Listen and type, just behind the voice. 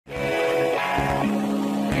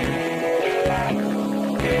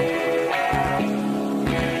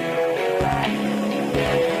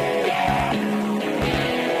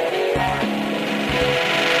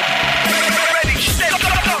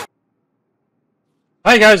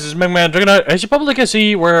Hi guys, this is MegaDragonoid. As you probably can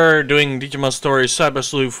see, we're doing Digimon stories,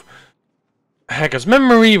 CyberSleath, Hacker's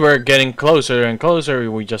Memory. We're getting closer and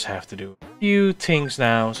closer. We just have to do a few things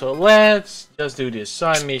now. So let's just do these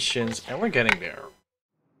side missions, and we're getting there.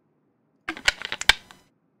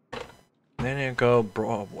 Then you go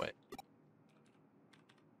Broadway.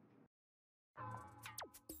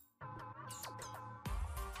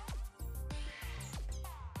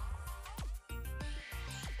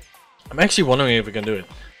 I'm actually wondering if we can do it.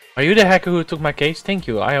 Are you the hacker who took my case? Thank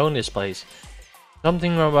you, I own this place.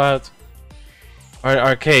 Something about our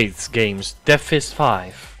arcade games, Death Fist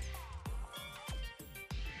 5.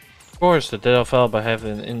 Of course, the data fell by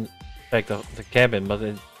having an inspect of the cabin, but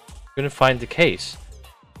it couldn't find the case.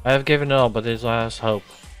 I have given up, but there's last hope.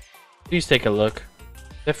 Please take a look.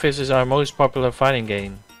 Death Fist is our most popular fighting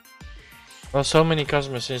game. Well, so many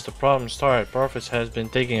customers since the problem started, profits has been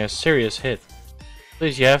taking a serious hit.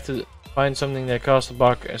 Please, you have to find something that costs a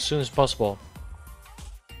buck as soon as possible.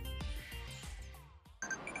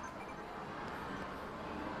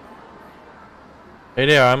 Hey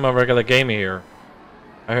there, I'm a regular gamer here.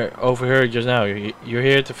 I overheard just now. You're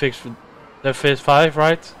here to fix Death Fist 5,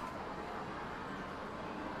 right?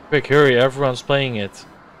 Quick, hurry, everyone's playing it.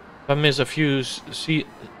 If I miss a few,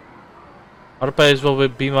 other players will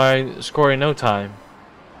be my score in no time.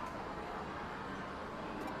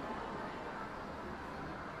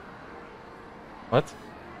 What?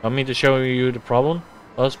 Want me to show you the problem?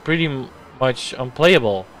 Well, it's pretty much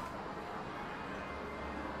unplayable.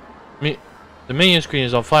 The menu screen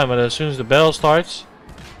is all fine, but as soon as the battle starts,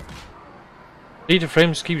 the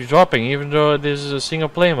frames keeps dropping, even though this is a single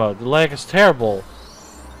play mode. The lag is terrible.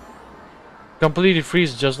 Completely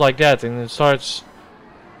freezes just like that, and it starts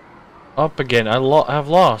up again. I have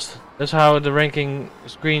lost. That's how the ranking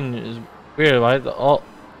screen is weird, right? All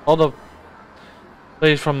the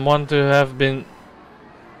players from 1 to have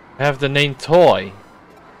the name Toy.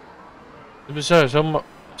 It's bizarre,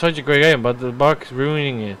 such a great game, but the bug is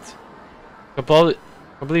ruining it.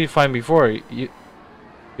 Completely fine before. You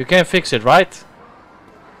can't fix it, right?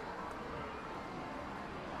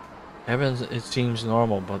 Heavens, it seems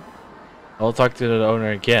normal, but I'll talk to the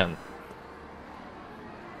owner again.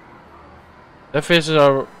 That is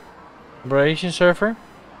our operation server.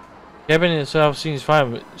 Cabin itself seems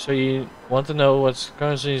fine, so you want to know what's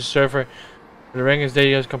currently the server the rankings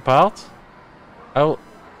data has compiled? I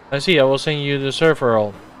see, I will send you the server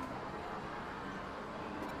role.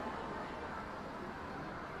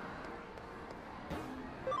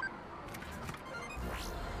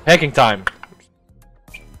 Hacking time.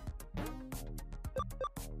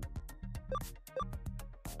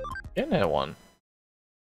 Get that one.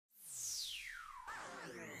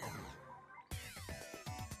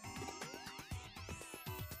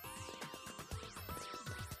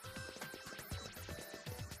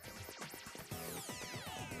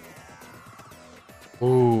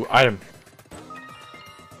 Ooh, item.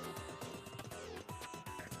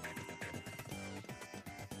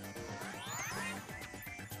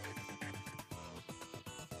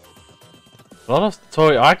 A lot of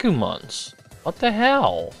toy Akumons. What the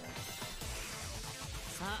hell?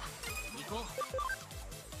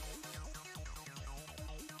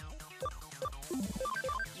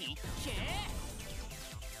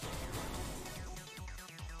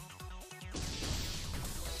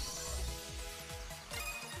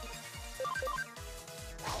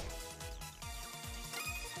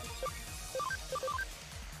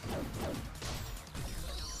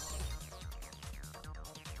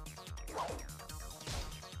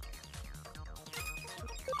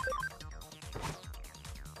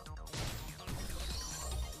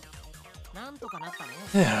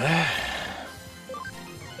 Yeah.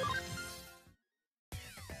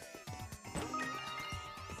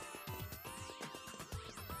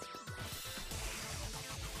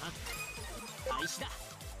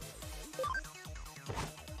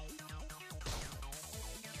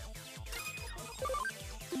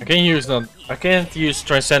 I can't use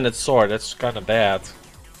Transcendent Sword, that's kinda bad.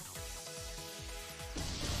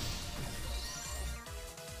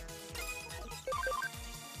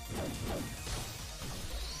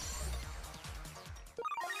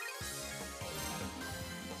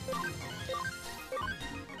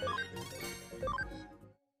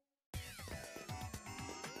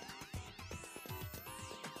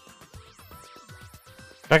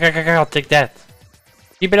 I'll take that.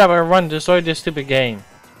 Keep it up, everyone. Destroy this stupid game.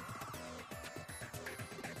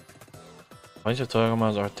 A bunch of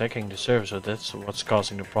Digimons are attacking the server, so that's what's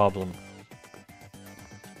causing the problem.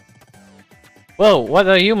 Whoa, what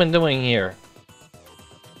are humans doing here?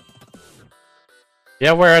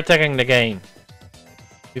 Yeah, we're attacking the game.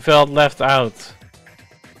 We felt left out.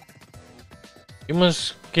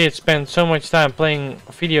 Humans kids spend so much time playing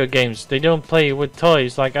video games, they don't play with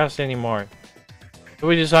toys like us anymore. So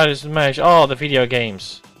we decided to smash all the video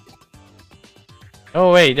games.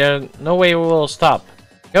 No way, there's no way we will stop.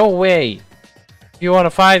 No way. If you want to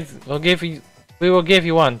fight, we will give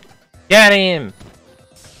you one. Get him!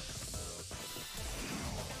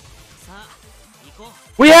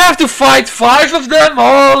 We have to fight 5 of them?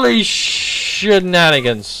 Holy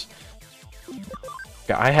shenanigans.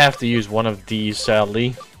 Okay, I have to use one of these,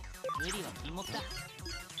 sadly.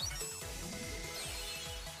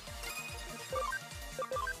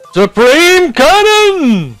 Supreme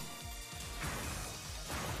Cannon!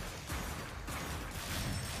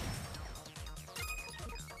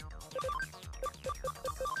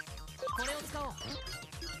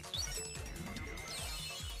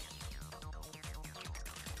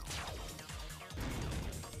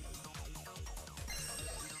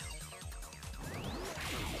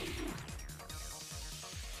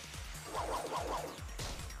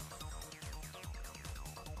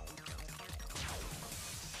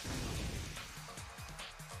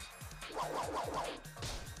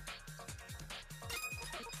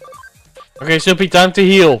 Okay, Soupy, time to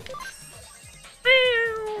heal.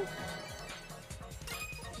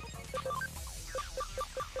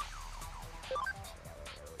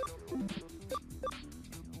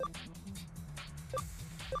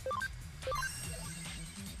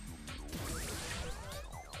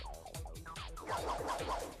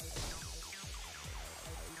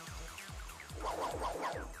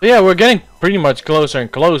 So yeah, we're getting pretty much closer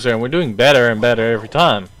and closer, and we're doing better and better every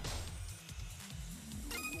time.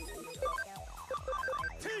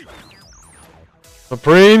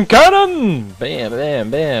 Supreme Cannon! Bam, bam,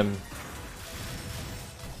 bam.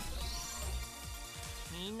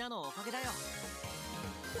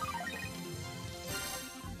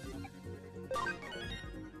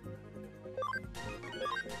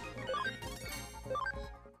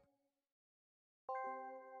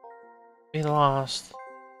 We lost.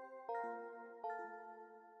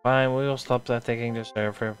 Fine, we will stop attacking the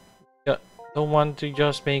server. Don't want to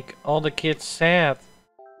just make all the kids sad.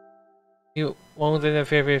 You won't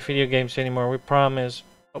interfere with video games anymore, we promise.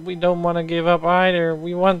 But we don't want to give up either.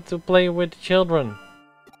 We want to play with children.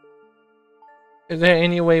 Is there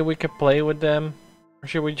any way we could play with them? Or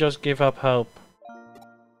should we just give up hope?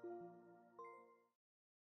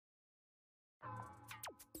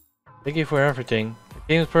 Thank you for everything. The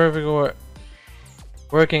game's perfect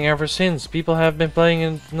working ever since. People have been playing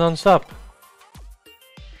it non-stop.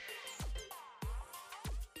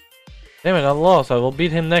 Damn it, I lost. I will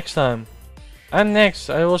beat him next time. And next,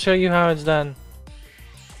 I will show you how it's done.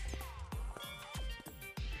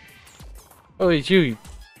 Oh, it's you.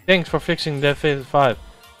 Thanks for fixing that phase 5.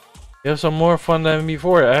 You have some more fun than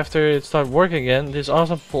before. After it started working again, this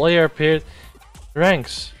awesome player appeared in the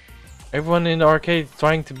ranks. Everyone in the arcade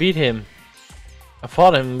trying to beat him. I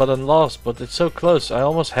fought him, but I lost. But it's so close. I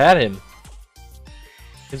almost had him.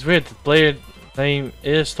 It's weird. The player name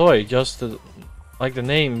is Toy, like the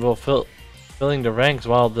name will filling the ranks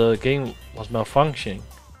while the game was malfunctioning.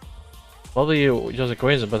 Probably just a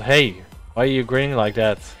coincidence, but hey, why are you grinning like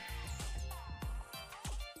that?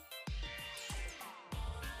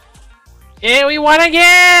 Yeah, we won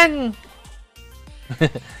again!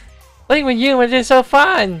 Playing with humans is so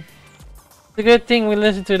fun! It's a good thing we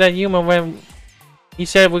listened to that human when he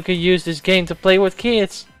said we could use this game to play with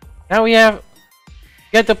kids. Now we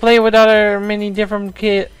get to play with many different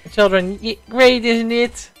children. Great, isn't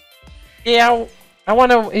it? Yeah, I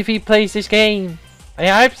wonder if he plays this game. I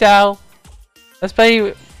hope so. Let's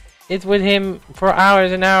play it with him for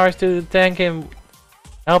hours and hours to thank him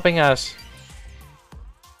helping us.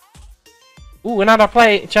 Ooh, another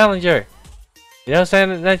challenger. You don't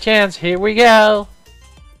stand a chance. Here we go.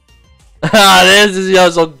 This is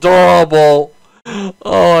just adorable.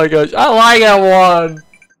 Oh my gosh, I like that one.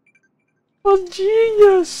 Oh,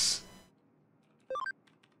 genius.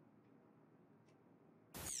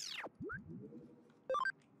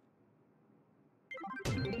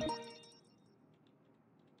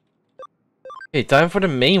 Okay, time for the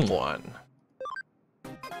main one.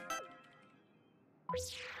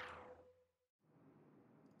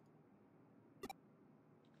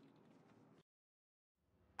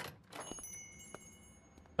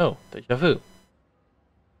 Oh, deja vu.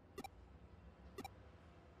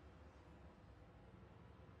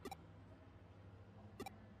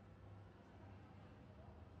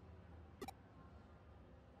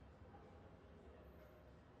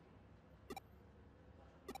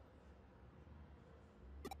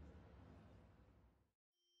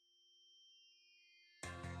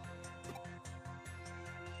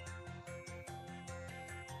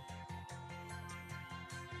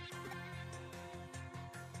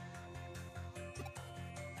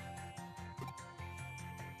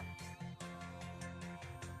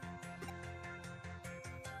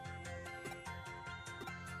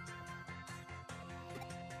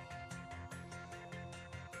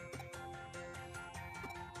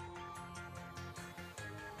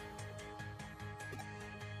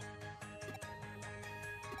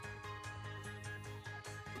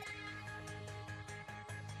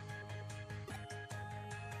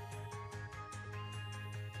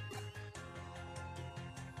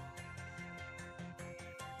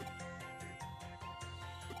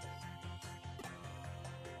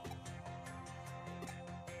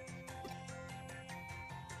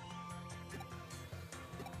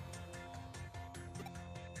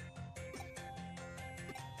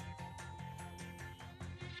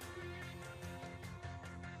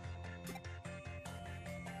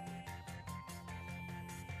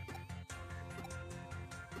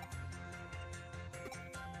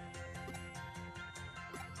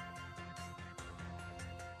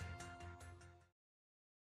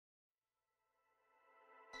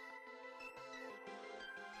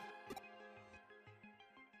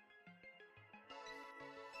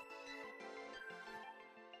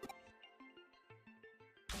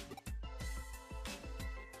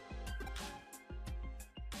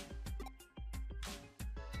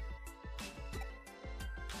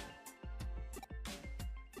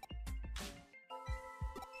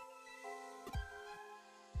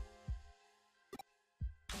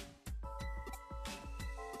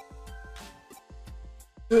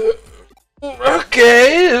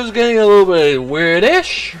 Okay, it was getting a little bit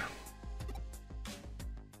weirdish.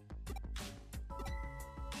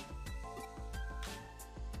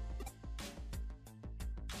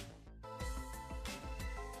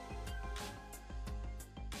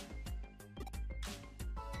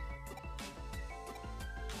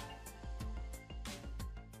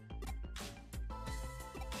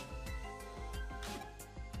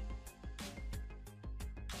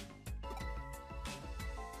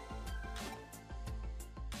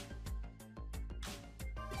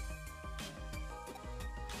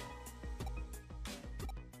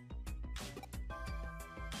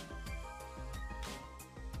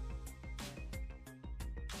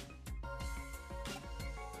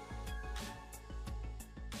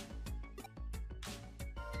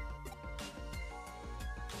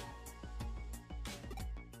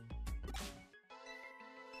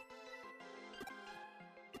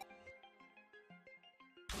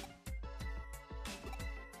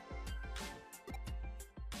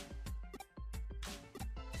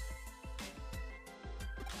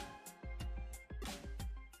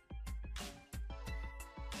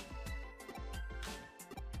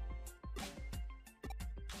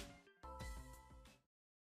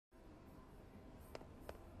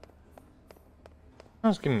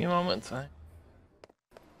 Just give me a moment.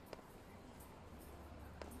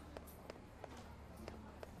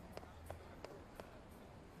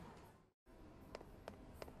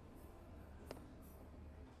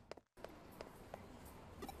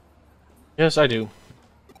 Yes, I do.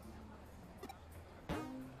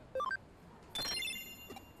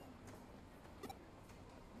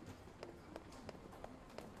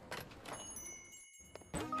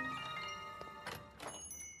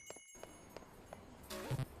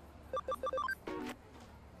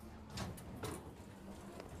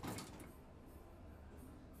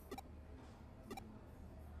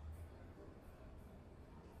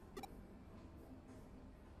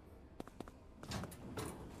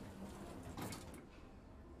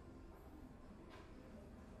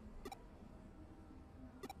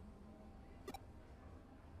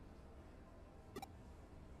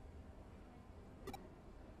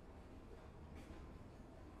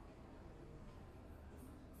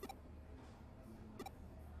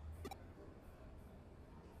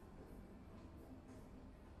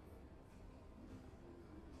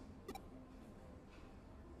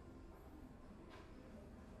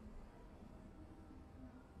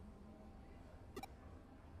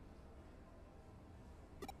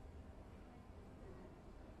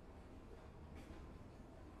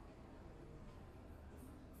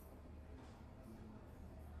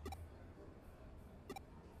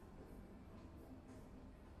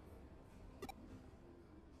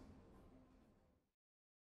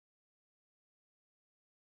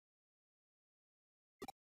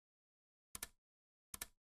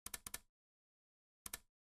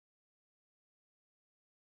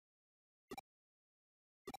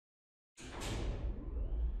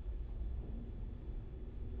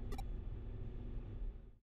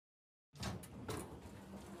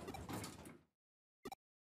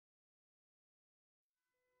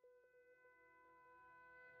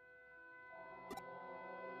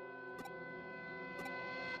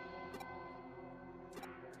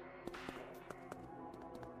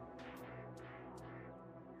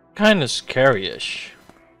 Kinda scary-ish.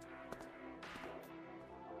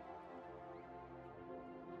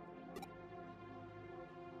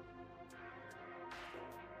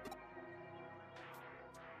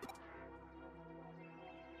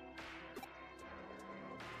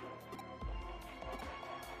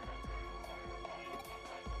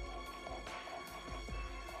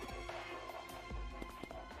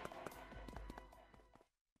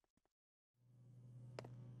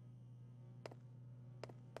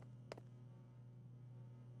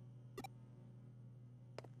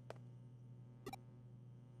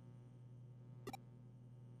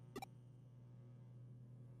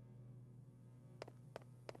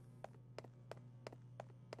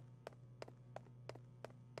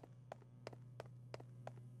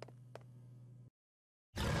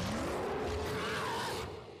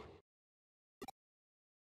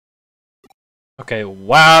 Okay,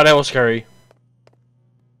 wow, that was scary.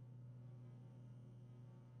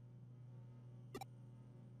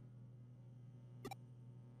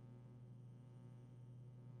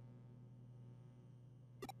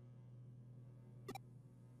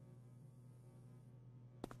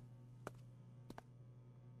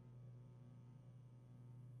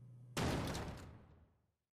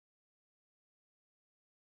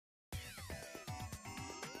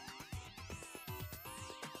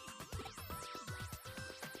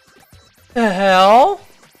 The hell?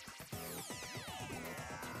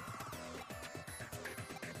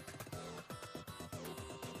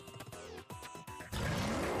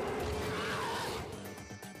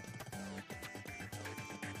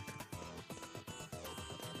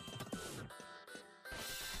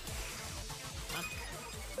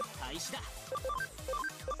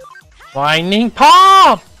 Lightning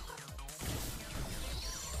pop!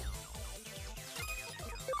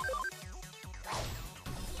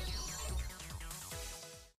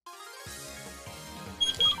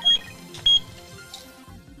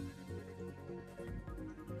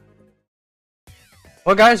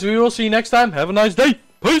 Well guys, we will see you next time. Have a nice day.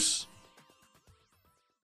 Peace!